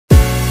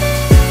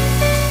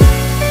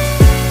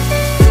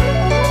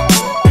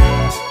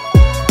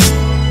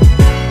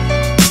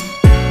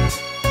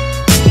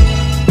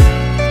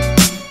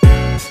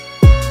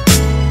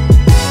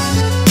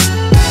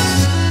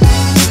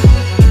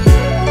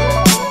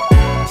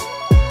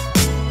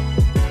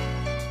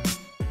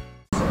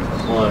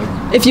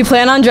If you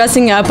plan on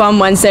dressing up on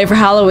Wednesday for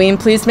Halloween,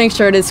 please make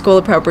sure it is school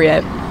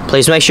appropriate.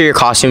 Please make sure your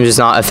costume does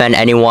not offend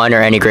anyone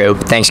or any group.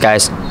 Thanks,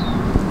 guys.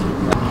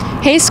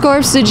 Hey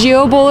Scorps, the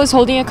Geo Bowl is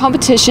holding a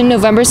competition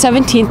November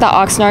 17th at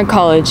Oxnard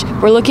College.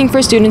 We're looking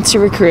for students to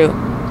recruit.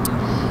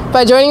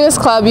 By joining this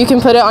club, you can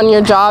put it on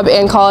your job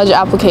and college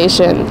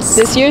applications.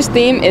 This year's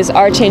theme is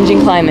Our Changing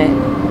Climate.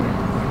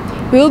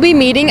 We will be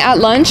meeting at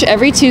lunch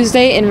every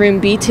Tuesday in room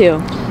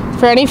B2.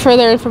 For any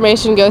further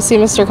information, go see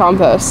Mr.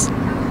 Campos.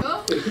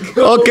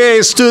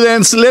 Okay,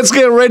 students, let's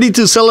get ready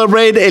to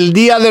celebrate El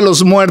Día de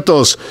los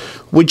Muertos,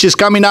 which is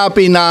coming up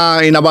in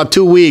about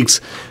 2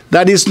 weeks.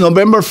 That is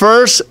November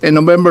 1st and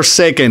November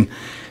 2nd.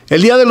 El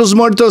Día de los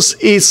Muertos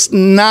is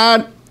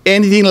not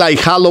anything like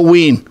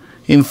Halloween.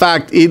 In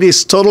fact, it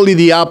is totally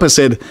the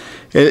opposite.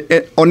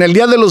 On El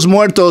Día de los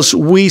Muertos,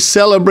 we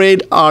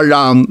celebrate our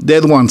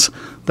dead ones,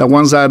 the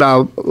ones that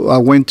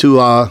went to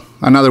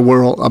another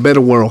world, a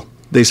better world,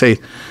 they say.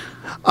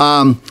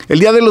 El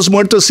Día de los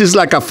Muertos is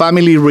like a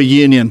family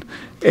reunion,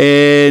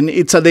 and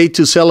it's a day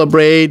to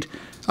celebrate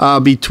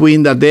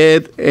between the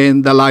dead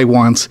and the live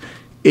ones.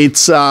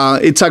 It's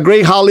a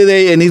great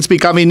holiday, and it's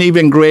becoming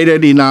even greater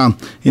in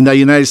the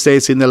United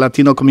States, in the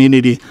Latino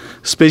community,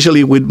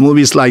 especially with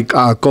movies like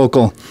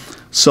Coco.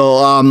 So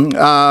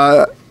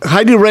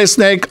Heidi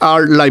Resnick,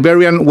 our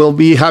librarian, will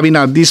be having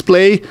a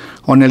display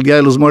on El Día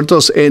de los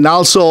Muertos, and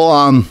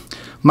also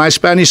my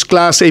Spanish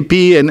class AP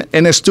and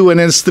NS2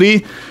 and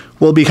NS3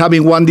 will be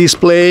having one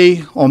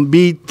display on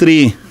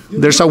B3.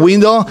 There's a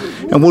window,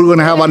 and we're going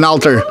to have an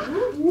altar.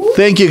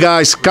 Thank you,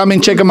 guys. Come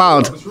and check them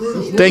out.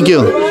 Thank you.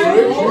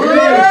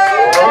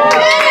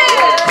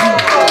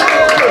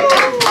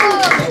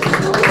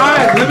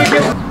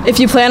 If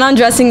you plan on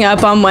dressing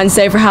up on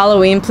Wednesday for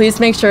Halloween,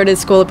 please make sure it is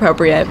school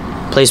appropriate.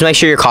 Please make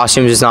sure your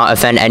costume does not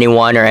offend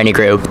anyone or any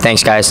group.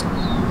 Thanks, guys.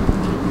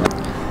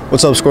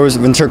 What's up, Scorps?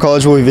 Ventura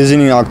College will be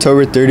visiting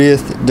October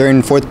 30th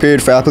during 4th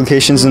period for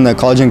applications in the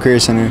College and Career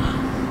Center.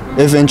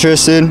 If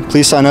interested,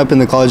 please sign up in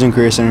the College and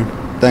Career Center.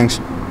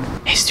 Thanks.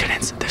 Hey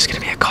students, there's going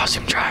to be a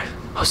costume drive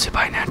hosted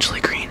by Naturally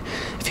Green.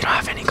 If you don't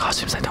have any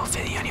costumes that don't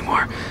fit you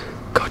anymore,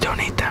 go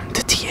donate them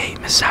to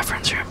T8, Miss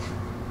Saffron's room.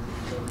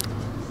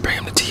 Bring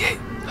them to T8.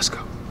 Let's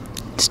go.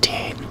 It's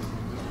T8.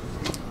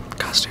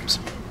 Costumes.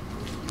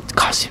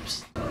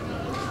 Costumes.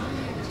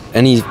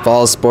 Any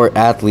fall sport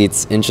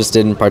athletes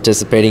interested in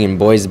participating in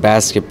boys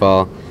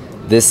basketball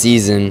this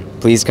season,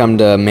 please come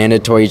to a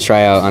mandatory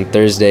tryout on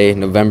Thursday,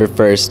 November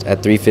 1st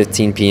at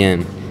 3:15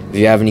 p.m. If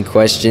you have any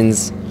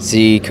questions,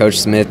 see Coach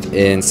Smith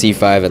in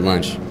C5 at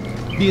lunch.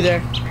 Be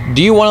there.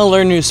 Do you want to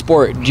learn a new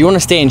sport? Do you want to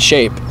stay in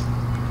shape?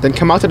 Then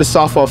come out to the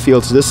softball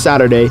fields this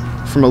Saturday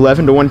from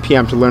 11 to 1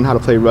 p.m. to learn how to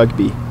play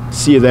rugby.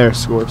 See you there,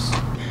 Scorps.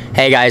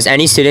 Hey guys,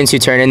 any students who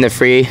turn in the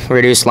free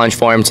reduced lunch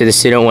form to the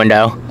student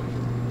window,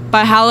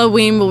 By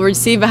Halloween, will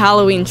receive a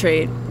Halloween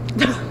treat.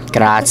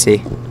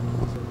 grazie.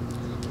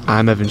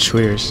 I'm Evan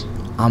Schweers.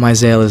 I'm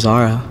Isaiah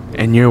Lazara.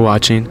 And you're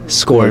watching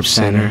Scorps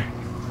Center.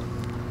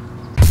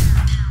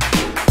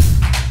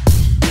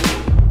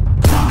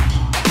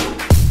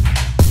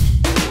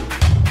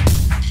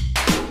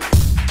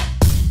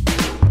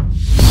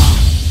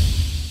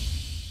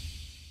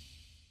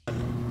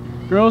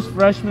 Girls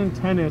freshman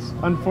tennis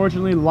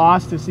unfortunately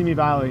lost to Simi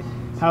Valley.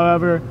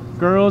 However,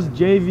 girls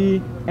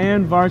JV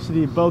and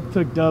varsity both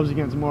took dubs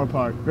against Moore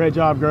Park. Great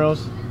job,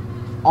 girls.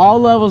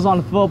 All levels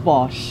on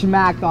football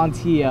smacked on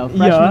TO.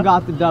 Freshman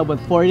got the dub with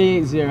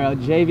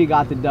 48-0, JV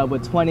got the dub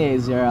with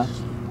 28-0,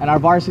 and our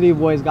varsity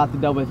boys got the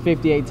dub with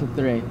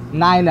 58-3.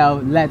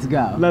 9-0, let's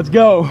go. Let's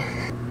go.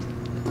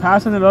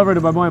 Passing it over to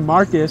my boy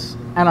Marcus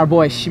and our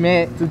boy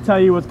Schmidt to tell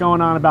you what's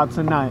going on about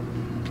tonight.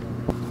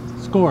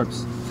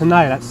 Scorps,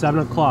 tonight at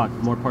 7 o'clock,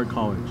 Moore Park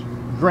College.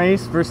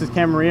 Grace versus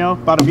Camarillo,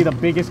 about to be the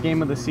biggest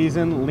game of the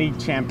season, league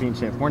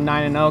championship. We're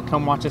 9-0,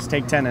 come watch us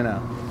take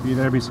 10-0. Be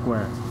there, be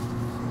square.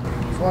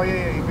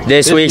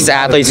 This week's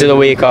athletes of the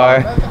week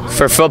are,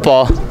 for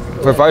football,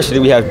 for varsity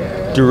we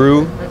have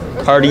Drew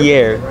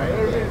Cartier.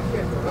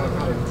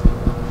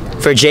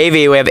 For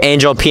JV we have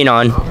Angel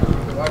Pinon.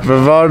 For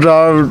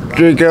volleyball,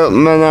 Jacob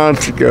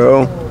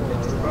Manasco.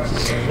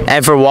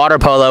 And for water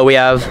polo we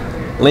have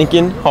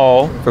Lincoln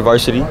Hall for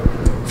varsity.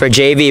 For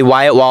JV,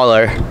 Wyatt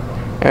Waller.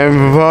 And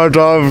for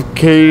volleyball,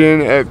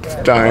 Caden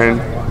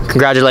Epstein.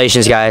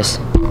 Congratulations, guys.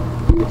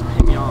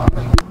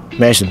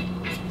 Mason.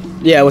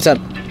 Yeah, what's up?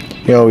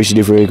 You know what we should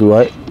do for weekly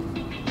what?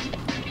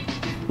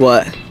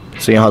 What?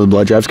 So you know how the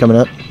blood drive's coming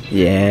up?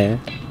 Yeah.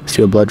 Let's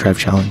do a blood drive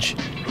challenge.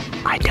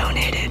 I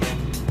donated.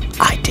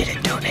 I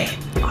didn't donate.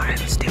 All right,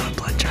 let's do a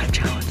blood drive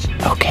challenge.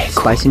 Okay,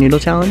 cool. Spicy noodle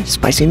challenge?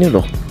 Spicy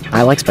noodle.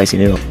 I like spicy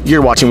noodle.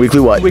 You're watching Weekly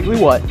What? Weekly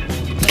what?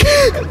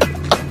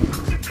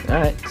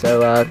 Alright,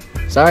 so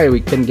sorry we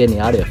couldn't get any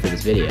audio for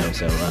this video,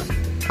 so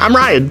I'm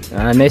Ryan.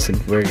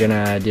 Mason, we're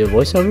gonna do a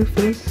voiceover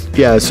for this?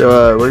 Yeah,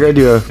 so we're gonna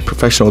do a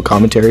professional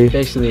commentary.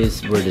 Basically,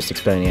 we're just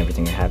explaining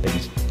everything that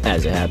happens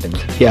as it happens.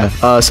 Yeah,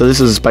 so this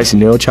is a spicy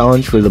noodle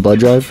challenge for the blood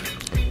drive.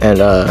 And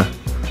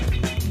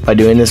by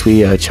doing this,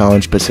 we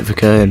challenge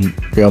Pacifica and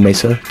Rio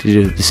Mesa to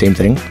do the same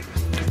thing.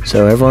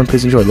 So everyone,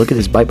 please enjoy. Look at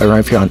this bite by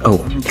Ryan Furlong. Oh,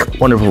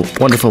 wonderful,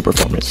 wonderful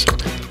performance.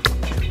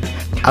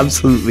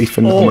 Absolutely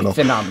phenomenal.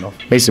 Phenomenal.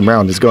 Mason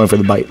Brown is going for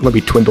the bite. Let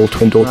me twindle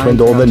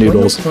the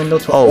noodles.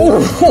 Oh,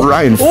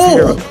 Ryan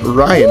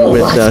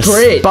with the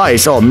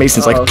spice. Oh,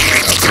 Mason's like. All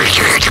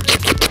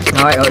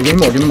right, give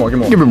me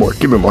more.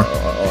 Give me more.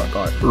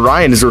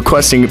 Ryan is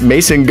requesting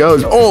Mason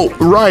goes. Oh,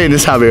 Ryan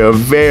is having a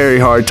very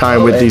hard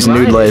time with these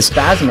noodles.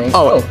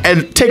 Oh,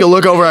 and take a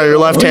look over on your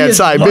left-hand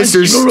side.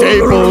 Mr.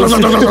 Staples.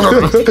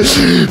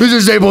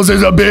 Mr. Staples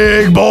is a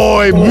big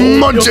boy.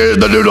 Munches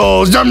the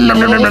noodles.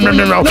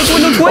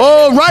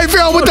 Oh, Ryan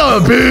Farrell with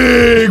the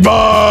big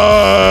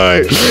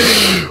bite.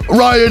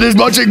 Ryan is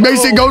munching.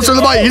 Mason goes for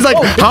the bite. He's like,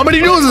 how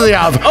many noodles does he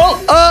have?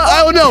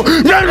 I don't know.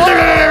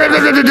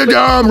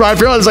 Ryan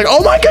Farrell is like,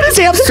 oh my goodness,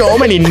 he has so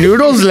many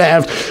noodles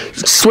left.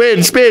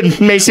 Spin.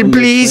 Mason,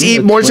 please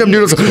eat more some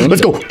noodles.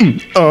 Let's go.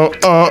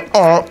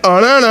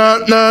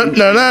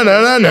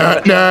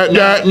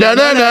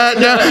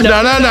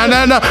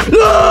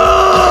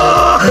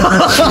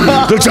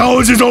 The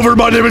challenge is over.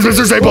 My name is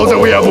Mr. Staples, and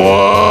we have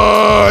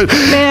won.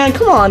 Man,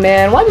 come on,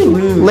 man. Why did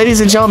we lose? Ladies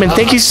and gentlemen,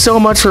 thank you so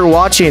much for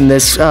watching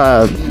this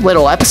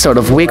little episode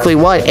of Weekly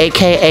What,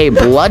 aka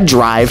Blood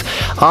Drive.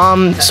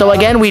 So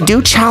again, we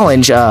do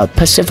challenge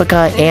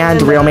Pacifica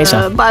and Rio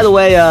Mesa. By the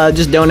way,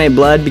 just donate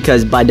blood,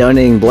 because by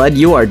donating blood,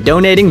 you are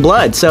donating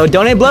blood. So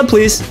donate blood,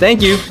 please.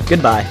 Thank you.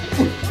 Goodbye.